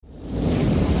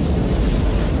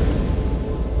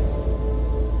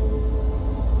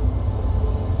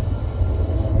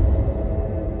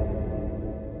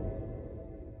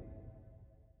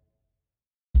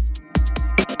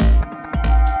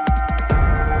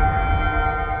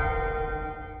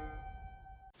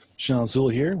Sean Sewell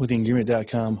here with the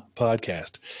Ingredient.com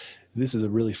podcast. This is a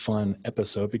really fun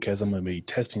episode because I'm going to be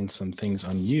testing some things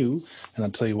on you, and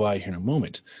I'll tell you why here in a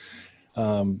moment.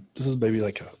 This is maybe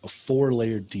like a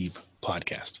 4-layer deep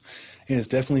podcast, and it's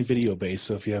definitely video-based,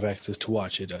 so if you have access to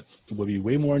watch it, it will be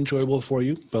way more enjoyable for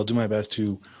you, but I'll do my best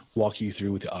to walk you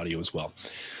through with the audio as well.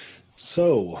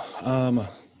 So,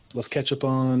 let's catch up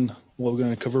on what we're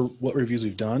going to cover, what reviews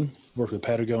we've done. Worked with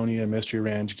Patagonia, Mystery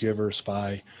Ranch, Giver,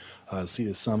 Spy, Sea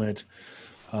to Summit,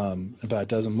 about a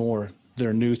dozen more that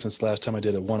are new since the last time I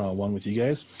did a one-on-one with you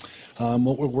guys.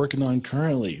 What we're working on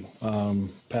currently,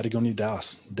 Patagonia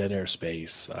DOS, Dead Air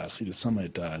Space, Sea to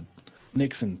Summit,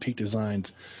 Nixon, Peak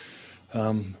Designs.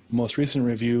 Most recent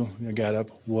review I got up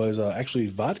was actually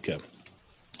vodka.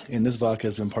 And this vodka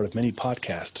has been part of many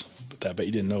podcasts that I bet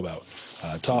you didn't know about.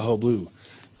 Tahoe Blue.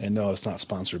 And no, it's not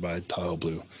sponsored by Tahoe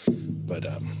Blue. But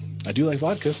I do like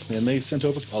vodka, and they sent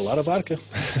over a lot of vodka.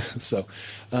 So,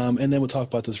 and then we'll talk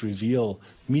about this Reveal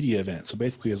media event. So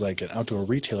basically it's like an outdoor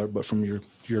retailer, but from your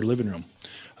living room,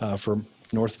 for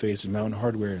North Face and Mountain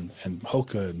Hardwear and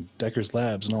Hoka and Deckers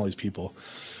Labs and all these people.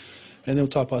 And then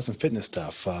we'll talk about some fitness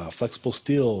stuff, flexible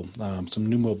steel, some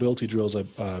new mobility drills,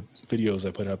 videos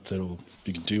I put up that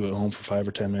you can do at home for 5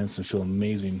 or 10 minutes and feel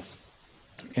amazing.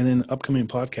 And then upcoming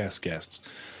podcast guests,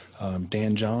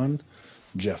 Dan John,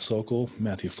 Jeff Sokol,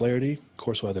 Matthew Flaherty. Of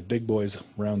course, we'll have the big boys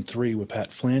round 3 with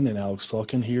Pat Flynn and Alex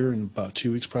Sulkin here in about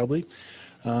 2 weeks probably.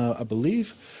 I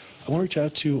believe I want to reach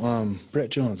out to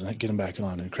Brett Jones and get him back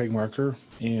on, and Craig Marker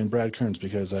and Brad Kearns,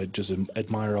 because I just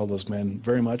admire all those men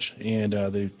very much, and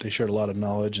they shared a lot of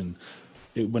knowledge, and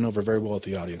it went over very well with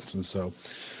the audience. And so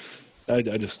I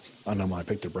don't know why I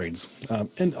picked their brains.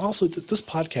 And also this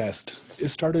podcast, it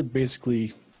started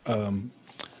basically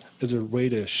as a way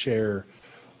to share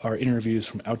our interviews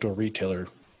from Outdoor Retailer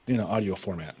in an audio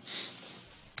format.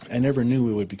 I never knew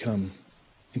it would become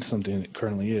into something it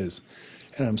currently is,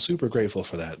 and I'm super grateful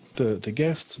for that. The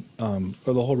guests are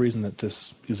the whole reason that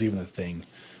this is even a thing,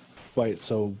 why it's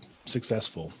so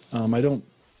successful. I don't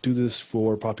do this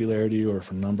for popularity or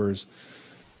for numbers.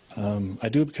 I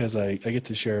do it because I get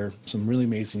to share some really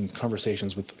amazing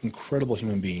conversations with incredible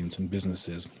human beings and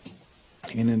businesses.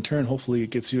 And in turn, hopefully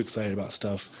it gets you excited about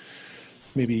stuff,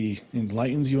 maybe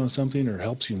enlightens you on something or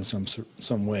helps you in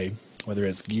some way, whether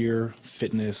it's gear,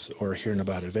 fitness, or hearing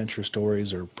about adventure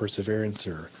stories or perseverance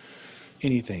or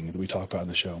anything that we talk about in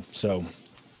the show. So,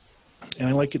 and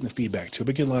I like getting the feedback too.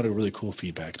 I get a lot of really cool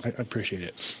feedback. I appreciate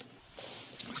it.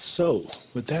 So,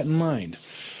 with that in mind,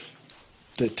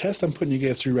 the test I'm putting you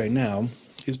guys through right now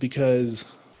is because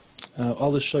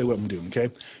I'll just show you what I'm doing,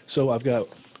 okay? So I've got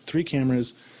 3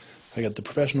 cameras. I got the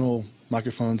professional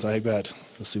microphones. I've got,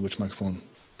 let's see which microphone.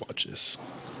 Watch this.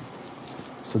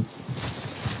 So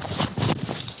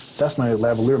that's my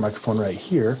lavalier microphone right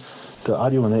here. The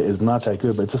audio on it is not that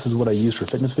good, but this is what I use for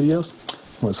fitness videos.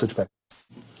 I'm going to switch back.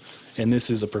 And this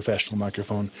is a professional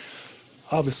microphone.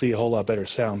 Obviously a whole lot better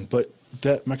sound, but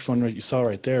that microphone you saw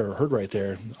right there or heard right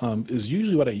there is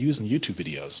usually what I use in YouTube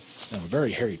videos. I have a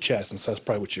very hairy chest, and so that's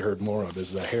probably what you heard more of,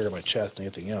 is the hair of my chest and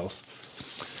anything else.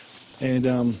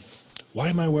 And why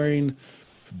am I wearing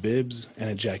bibs and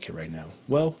a jacket right now?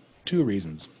 Well, 2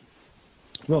 reasons.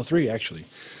 Well, 3 actually.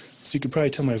 So you could probably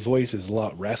tell my voice is a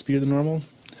lot raspier than normal.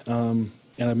 And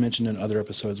I've mentioned in other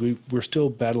episodes, we're still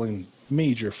battling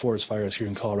major forest fires here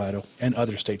in Colorado and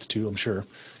other states too, I'm sure.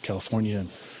 California and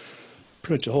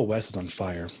pretty much the whole West is on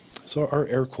fire. So our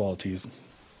air quality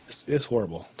is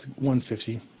horrible.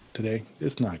 150 today.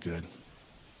 It's not good.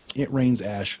 It rains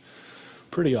ash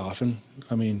pretty often.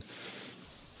 I mean,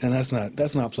 and that's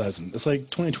not pleasant. It's like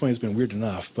 2020 has been weird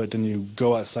enough, but then you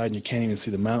go outside and you can't even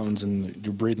see the mountains and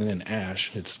you're breathing in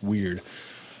ash. It's weird.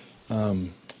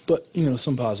 But, you know,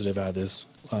 some positive out of this.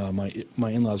 My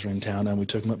in-laws are in town, and we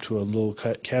took them up to a little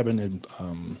cabin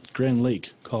in Grand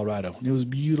Lake, Colorado. And it was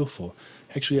beautiful.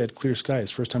 Actually, had clear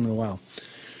skies, first time in a while.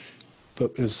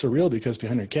 But it was surreal because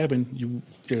behind our cabin,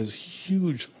 there's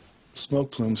huge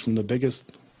smoke plumes from the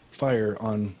biggest fire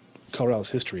on Colorado's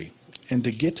history. And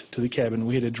to get to the cabin,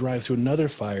 we had to drive through another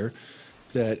fire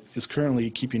that is currently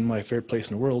keeping my favorite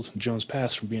place in the world, Jones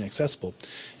Pass, from being accessible.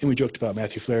 And we joked about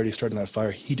Matthew Flaherty starting that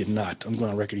fire. He did not. I'm going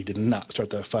on record, he did not start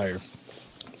that fire.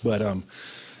 But I'm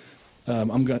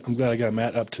glad I got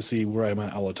Matt up to see where I'm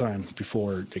at all the time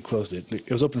before they closed it. It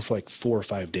was open for like 4 or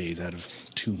 5 days out of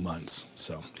 2 months.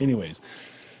 So anyways,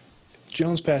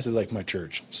 Jones Pass is like my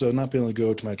church. So not being able to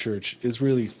go to my church is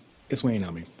really, it's weighing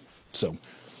on me. So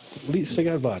at least I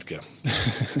got vodka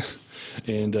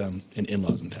and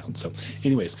in-laws in town. So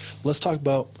anyways, let's talk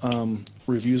about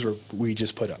reviews we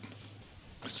just put up.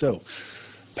 So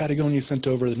Patagonia sent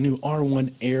over the new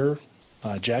R1 Air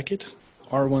jacket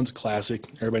R1's classic.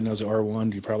 Everybody knows the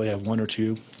R1. You probably have one or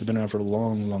two. They've been around for a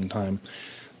long, long time.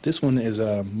 This one is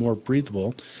more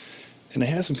breathable, and it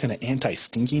has some kind of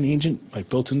anti-stinking agent like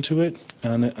built into it.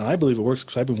 And I believe it works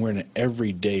because I've been wearing it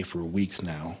every day for weeks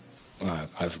now.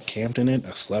 I've camped in it.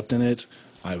 I've slept in it.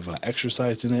 I've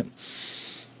exercised in it.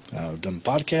 I've done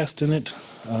podcasts in it,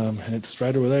 and it's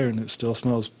right over there, and it still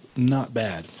smells not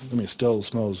bad. I mean, it still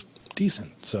smells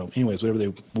decent. So anyways, whatever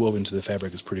they wove into the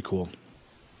fabric is pretty cool.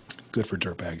 Good for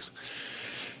dirt bags.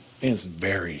 And it's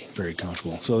very, very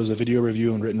comfortable. So there's a video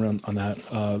review and written on that.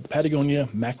 The Patagonia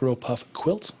Macro Puff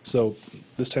Quilt. So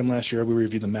this time last year, we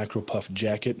reviewed the Macro Puff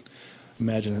jacket.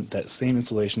 Imagine that same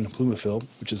insulation, Plumafil,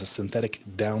 which is a synthetic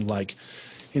down-like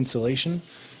insulation.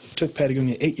 It took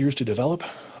Patagonia 8 years to develop.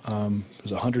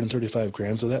 There's 135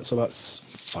 grams of that, so about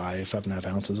 5.5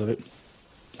 ounces of it.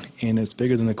 And it's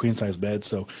bigger than the queen-size bed,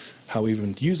 so how we've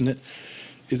been using it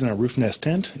is in our roof nest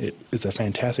tent. It is a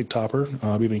fantastic topper.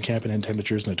 We've been camping in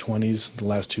temperatures in the 20s the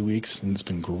last 2 weeks, and it's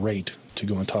been great to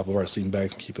go on top of our sleeping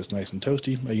bags and keep us nice and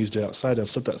toasty. I used it outside. I've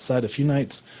slept outside a few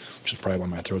nights, which is probably why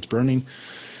my throat's burning.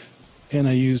 And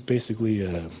I used basically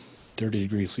a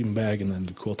 30-degree sleeping bag and then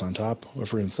the quilt on top. Or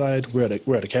if we're inside, we're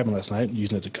at a cabin last night,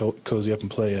 using it to cozy up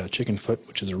and play Chicken Foot,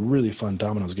 which is a really fun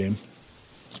dominoes game.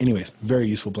 Anyways, very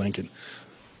useful blanket.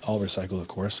 All recycled, of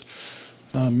course.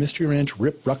 Mystery Ranch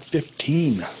Rip Ruck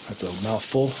 15. That's a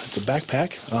mouthful. It's a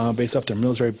backpack based off their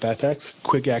military backpacks.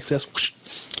 Quick access.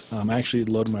 I actually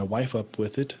loaded my wife up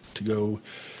with it to go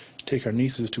take our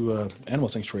nieces to an animal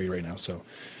sanctuary right now. So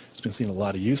it's been seeing a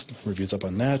lot of use. Reviews up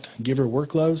on that. Giver work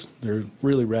gloves. They're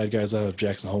really rad guys out of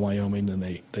Jackson Hole, Wyoming, and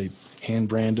they hand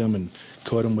brand them and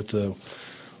coat them with the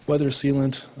weather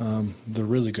sealant. They're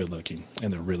really good looking,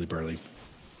 and they're really burly.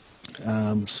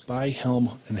 Spy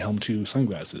Helm and Helm 2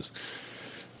 sunglasses.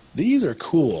 These are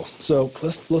cool. So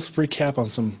let's recap on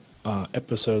some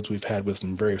episodes we've had with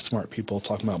some very smart people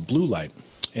talking about blue light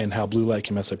and how blue light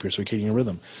can mess up your circadian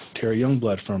rhythm. Terry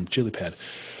Youngblood from Chili Pad,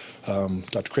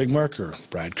 Dr. Craig Marker,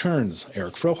 Brad Kearns,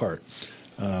 Eric Frohart,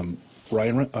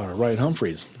 Ryan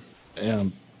Humphreys.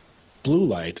 Blue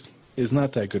light is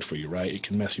not that good for you, right? It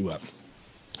can mess you up.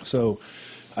 So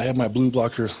I have my blue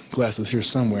blocker glasses here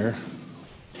somewhere.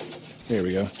 There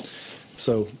we go.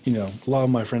 So, a lot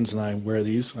of my friends and I wear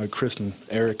these. Chris and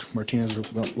Eric Martinez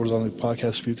was on the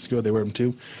podcast a few weeks ago. They wear them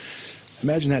too.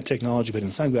 Imagine that technology, but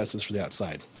in sunglasses for the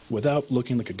outside, without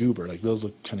looking like a goober. Like, those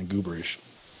look kind of gooberish.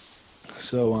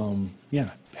 So,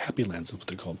 Happy Lens is what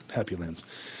they're called. Happy Lens.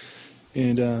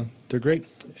 And they're great.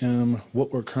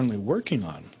 What we're currently working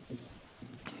on,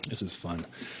 this is fun.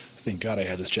 Thank God I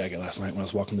had this jacket last night when I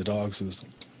was walking the dogs. It was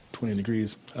 20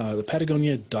 degrees. The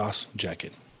Patagonia DAS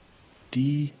jacket.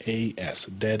 DAS,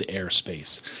 Dead Air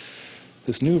Space.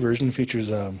 This new version features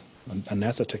a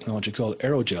NASA technology called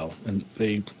aerogel, and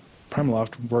they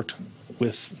Primaloft worked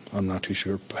with, I'm not too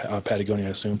sure, Patagonia, I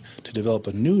assume, to develop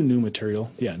a new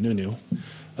material,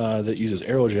 that uses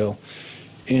aerogel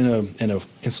in a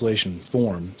insulation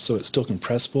form, so it's still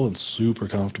compressible and super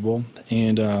comfortable.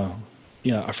 And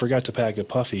I forgot to pack a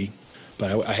puffy,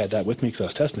 but I had that with me because I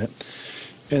was testing it.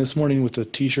 And this morning with the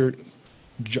t-shirt,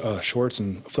 shorts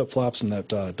and flip-flops and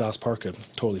that DAS parka,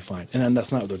 totally fine. And then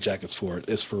that's not what the jacket's for.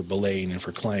 It's for belaying and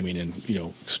for climbing and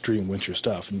extreme winter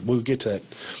stuff. And we'll get to that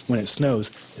when it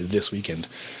snows this weekend.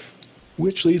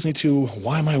 Which leads me to,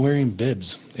 why am I wearing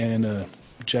bibs and a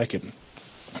jacket?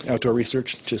 Outdoor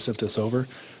Research just sent this over.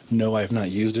 No, I have not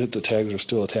used it. The tags are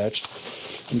still attached.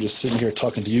 I'm just sitting here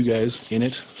talking to you guys in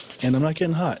it, and I'm not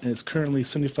getting hot. And it's currently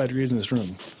 75 degrees in this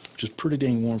room, which is pretty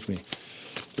dang warm for me.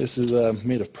 This is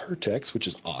made of Pertex, which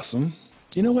is awesome.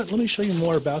 You know what? Let me show you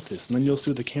more about this, and then you'll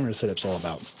see what the camera setup's all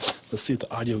about. Let's see if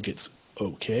the audio gets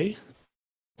okay.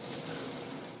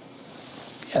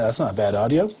 Yeah, that's not bad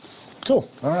audio. Cool.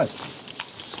 All right.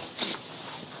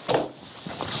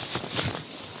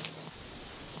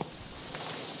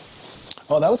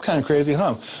 Oh, that was kind of crazy,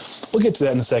 huh? We'll get to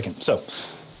that in a second. So,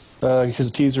 here's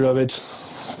a teaser of it.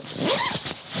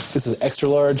 This is extra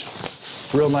large.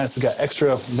 Real nice. It's got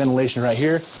extra ventilation right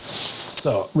here.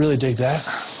 So, really dig that.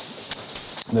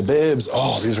 And the bibs,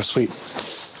 oh, these are sweet.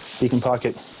 Beacon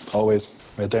pocket, always,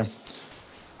 right there.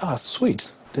 Ah,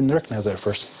 sweet. Didn't recognize that at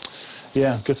first.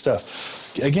 Yeah, good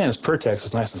stuff. Again, it's Pertex.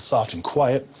 It's nice and soft and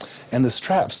quiet. And the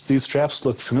straps, these straps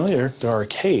look familiar. They're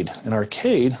Arcade. And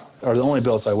Arcade are the only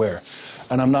belts I wear.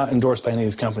 And I'm not endorsed by any of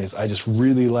these companies. I just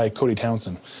really like Cody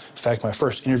Townsend. In fact, my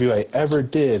first interview I ever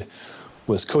did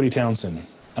was Cody Townsend.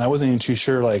 And I wasn't even too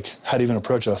sure how to even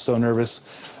approach it. I was so nervous.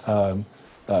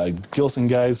 Gilson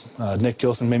guys, Nick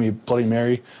Gilson made me Bloody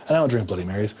Mary. And I don't drink Bloody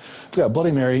Marys. We got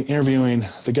Bloody Mary interviewing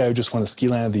the guy who just won the Ski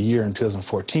Land of the Year in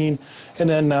 2014. And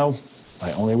then now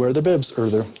I only wear their bibs or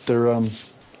their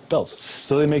belts.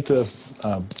 So they make the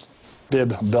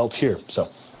bib belt here. So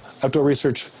Outdoor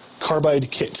Research carbide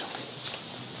kit.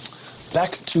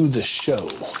 Back to the show.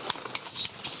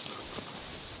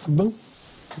 Boom.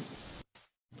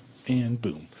 And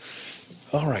boom.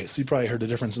 All right, so you probably heard the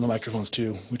difference in the microphones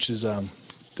too, which is,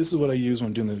 this is what I use when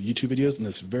I'm doing the YouTube videos, and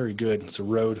it's very good. It's a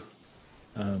Rode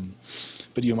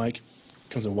video mic.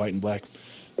 Comes in white and black.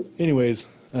 Anyways,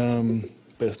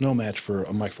 but it's no match for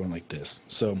a microphone like this.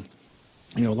 So,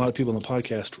 you know, a lot of people on the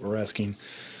podcast were asking,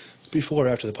 before or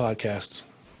after the podcast,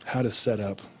 how to set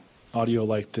up audio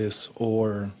like this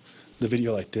or the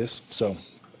video like this. So,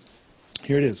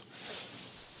 here it is.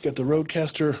 Got the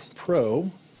Rodecaster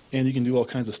Pro, and you can do all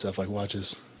kinds of stuff like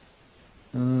watches.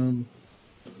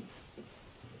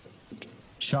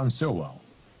 Sean Sowell,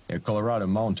 a Colorado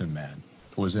mountain man,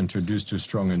 was introduced to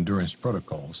strong endurance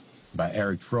protocols by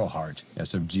Eric Frohart,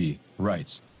 SFG,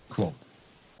 writes, quote,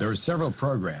 "There are several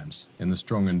programs in the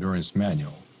strong endurance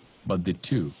manual, but the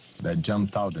two that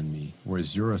jumped out at me were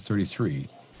 033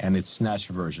 and its snatch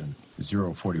version,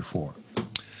 044.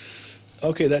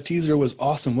 Okay, that teaser was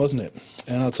awesome, wasn't it?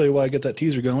 And I'll tell you why I get that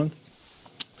teaser going.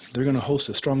 They're going to host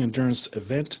a strong endurance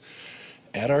event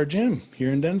at our gym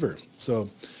here in Denver. So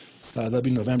that'll be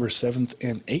November 7th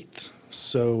and 8th.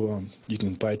 So you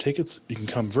can buy tickets. You can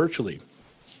come virtually,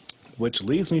 which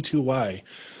leads me to why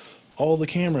all the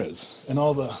cameras and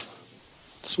all the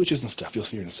switches and stuff, you'll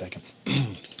see here in a second.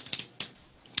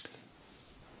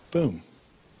 Boom.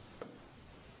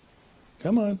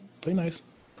 Come on, play nice.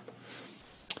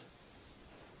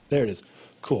 There it is.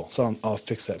 Cool. So I'll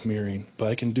fix that mirroring, but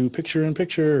I can do picture in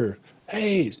picture.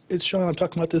 Hey, it's Sean. I'm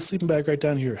talking about this sleeping bag right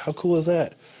down here. How cool is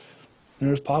that? And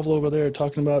there's Pavel over there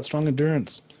talking about strong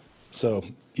endurance. So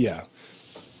yeah,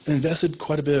 invested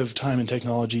quite a bit of time in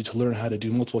technology to learn how to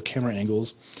do multiple camera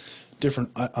angles,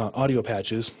 different audio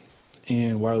patches,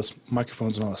 and wireless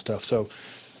microphones and all that stuff. So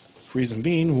reason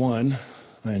being, one,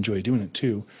 I enjoy doing it.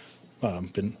 Two,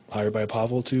 been hired by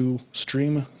Pavel to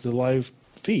stream the live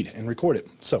feed and record it.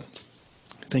 So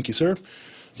thank you, sir.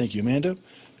 Thank you, Amanda.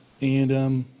 And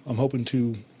I'm hoping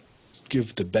to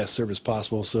give the best service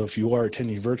possible. So if you are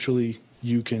attending virtually,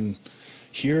 you can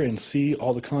hear and see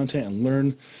all the content and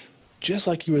learn just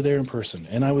like you were there in person.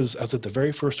 And I was at the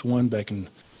very first one back in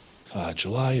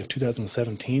July of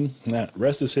 2017. And that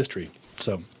rest is history.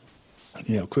 So,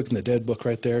 you know, Quick and the Dead book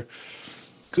right there.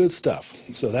 Good stuff.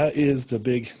 So that is the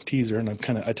big teaser. And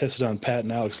I tested on Pat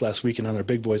and Alex last weekend on their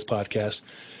Big Boys podcast.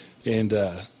 And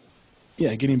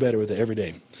yeah, getting better with it every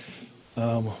day.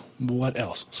 What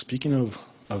else? Speaking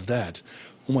of that,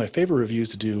 one of my favorite reviews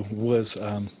to do was,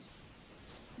 oh,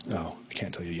 I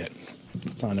can't tell you yet.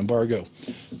 It's on embargo.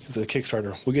 It's a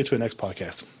Kickstarter. We'll get to it next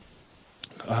podcast.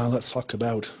 Let's talk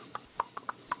about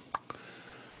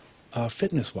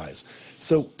fitness-wise.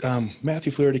 So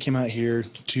Matthew Flaherty came out here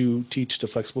to teach the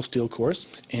Flexible Steel course,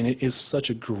 and it is such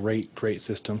a great, great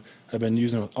system. I've been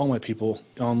using it with all my people,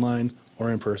 online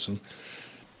or in person,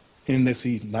 and they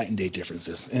see night and day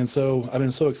differences. And so I've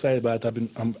been so excited about it.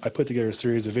 I put together a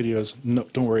series of videos. No,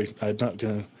 don't worry, I'm not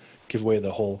going to give away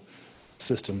the whole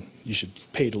system. You should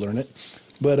pay to learn it.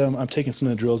 But I'm taking some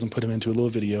of the drills and put them into a little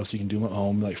video so you can do them at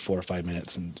home, like 4 or 5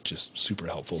 minutes, and just super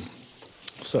helpful.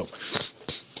 So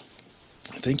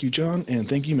thank you, John, and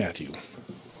thank you, Matthew.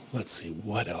 Let's see,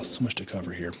 what else? So much to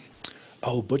cover here.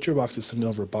 Oh, ButcherBox is sending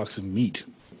over a box of meat.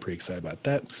 Pretty excited about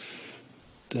that.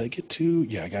 Did I get to?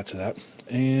 Yeah, I got to that.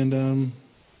 And,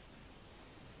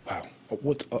 wow,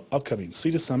 what's upcoming?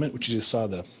 Sea to Summit, which you just saw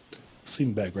the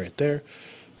sleeping bag right there.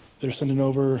 They're sending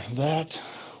over that.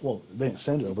 Well, they didn't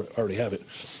send it over. I already have it.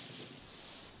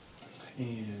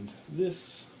 And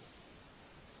this.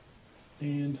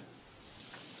 And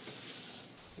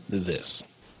this.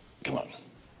 Come on.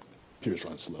 Computer's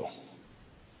running slow.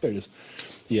 There it is.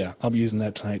 Yeah, I'll be using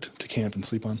that tonight to camp and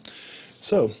sleep on.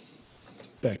 So,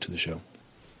 back to the show.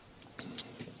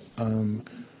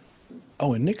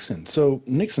 Oh, and Nixon. So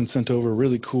Nixon sent over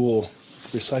really cool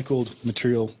recycled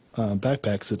material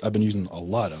backpacks that I've been using a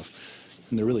lot of.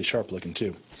 And they're really sharp looking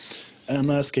too. And I'm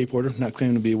not a skateboarder, not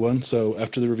claiming to be one. So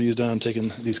after the review's done, I'm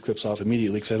taking these clips off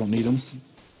immediately because I don't need them.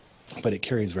 But it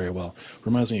carries very well.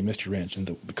 Reminds me of Mr. Wrench and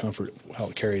the comfort, how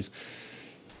it carries.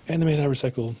 And they're made out of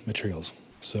recycled materials.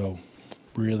 So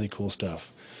really cool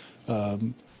stuff.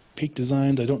 Peak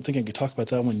Designs, I don't think I could talk about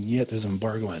that one yet. There's an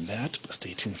embargo on that, but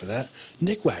stay tuned for that.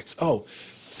 Nikwax. Oh,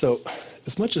 so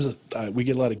as much as we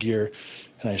get a lot of gear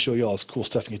and I show you all this cool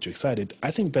stuff and get you excited, I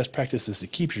think best practice is to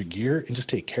keep your gear and just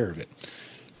take care of it.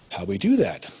 How we do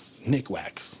that?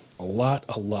 Nikwax. A lot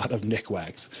of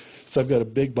Nikwax. So I've got a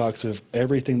big box of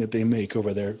everything that they make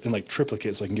over there in like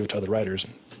triplicate so I can give it to other riders.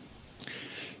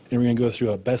 And we're going to go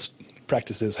through best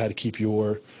practices, how to keep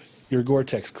your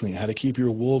Gore-Tex clean, how to keep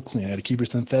your wool clean, how to keep your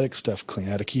synthetic stuff clean,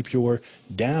 how to keep your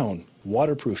down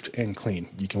waterproofed and clean.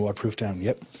 You can waterproof down,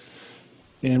 yep.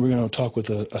 And we're going to talk with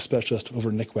a specialist over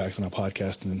at Nikwax on a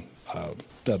podcast, and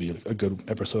that'll be a good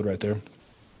episode right there.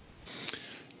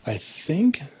 I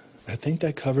think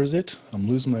that covers it. I'm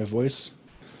losing my voice.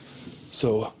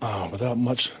 So without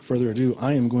much further ado,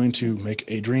 I am going to make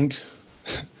a drink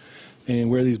and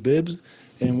wear these bibs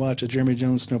and watch a Jeremy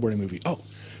Jones snowboarding movie. Oh,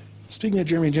 speaking of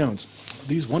Jeremy Jones,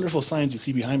 these wonderful signs you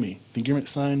see behind me, the Gimmick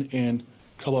sign and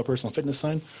Cobalt Personal Fitness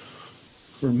sign,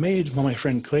 were made by my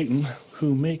friend Clayton,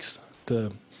 who makes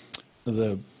the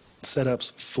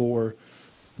setups for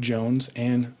Jones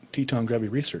and Teton Gravity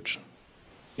Research.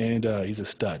 And he's a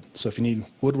stud. So if you need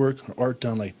woodwork or art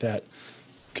done like that,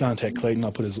 contact Clayton.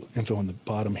 I'll put his info on the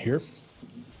bottom here.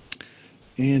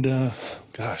 And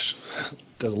gosh,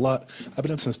 does a lot. I've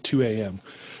been up since 2 a.m.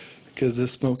 because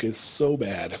this smoke is so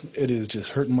bad. It is just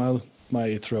hurting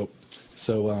my throat.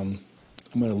 So I'm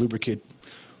going to lubricate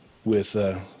with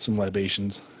some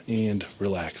libations and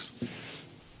relax.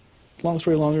 Long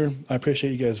story longer, I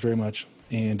appreciate you guys very much,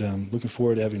 and looking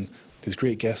forward to having these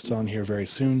great guests on here very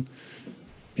soon,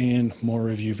 and more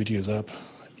review videos up.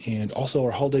 And also our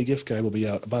holiday gift guide will be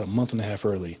out about a month and a half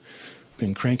early.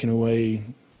 Been cranking away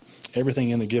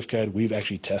everything in the gift guide we've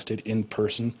actually tested in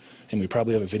person, and we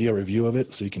probably have a video review of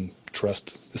it so you can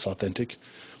trust it's authentic.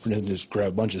 We're going to just grab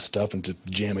a bunch of stuff and just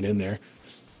jam it in there.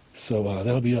 So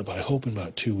that'll be up, I hope, in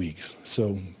about 2 weeks.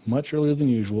 So much earlier than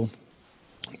usual,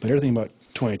 but everything about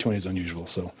 2020 is unusual,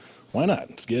 so why not?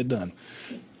 Let's get it done.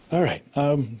 All right,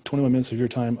 21 minutes of your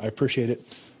time. I appreciate it.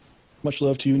 Much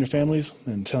love to you and your families.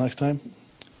 Until next time,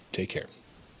 take care.